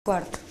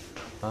Quarto.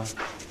 Ah.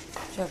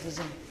 Já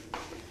fizemos.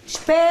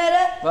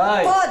 Espera!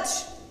 Vai!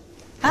 Podes!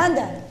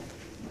 Anda!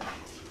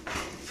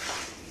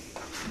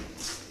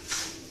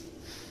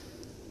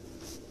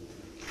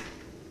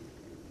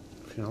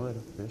 Afinal era,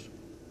 vês?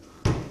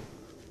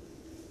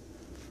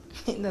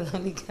 Ainda não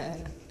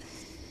ligaram.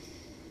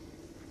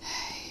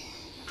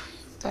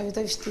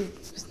 Estou vestido.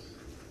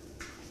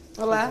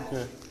 Olá.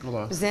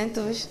 Olá.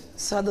 Apresento-vos.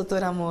 Sou a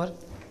doutora Amor.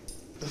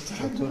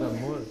 Doutor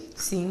Amor?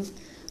 Sim.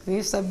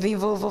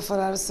 Vou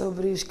falar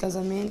sobre os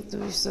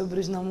casamentos, sobre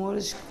os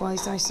namoros,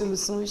 quais são as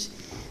soluções.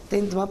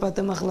 Tenho de tomar para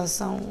ter uma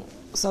relação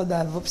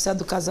saudável. Vou precisar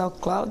do casal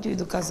Cláudio e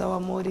do casal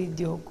Amor e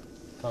Diogo.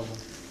 Tá bom.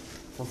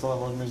 Vou falar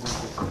para os meus dentes.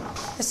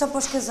 É só para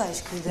os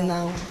casais, querida.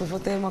 Não, depois vou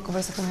ter uma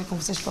conversa também com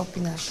vocês para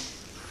opinar.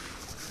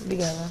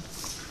 Obrigada.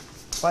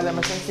 Olha,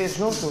 mas tem que ser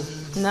juntos?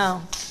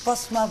 Não.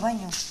 Posso tomar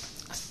banho?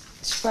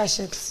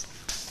 Despacha-te.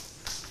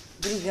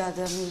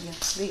 Obrigada, amiga.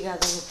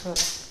 Obrigada,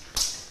 doutora.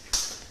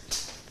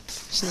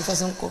 Se não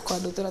fazer um cocô, a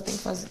doutora tem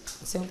que fazer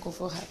ser um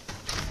cocô rápido.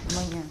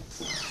 Amanhã.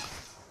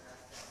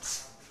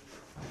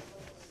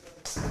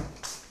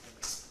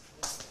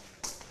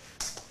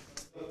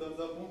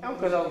 É um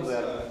casal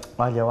moderno.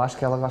 Olha, eu acho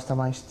que ela gosta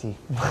mais de ti.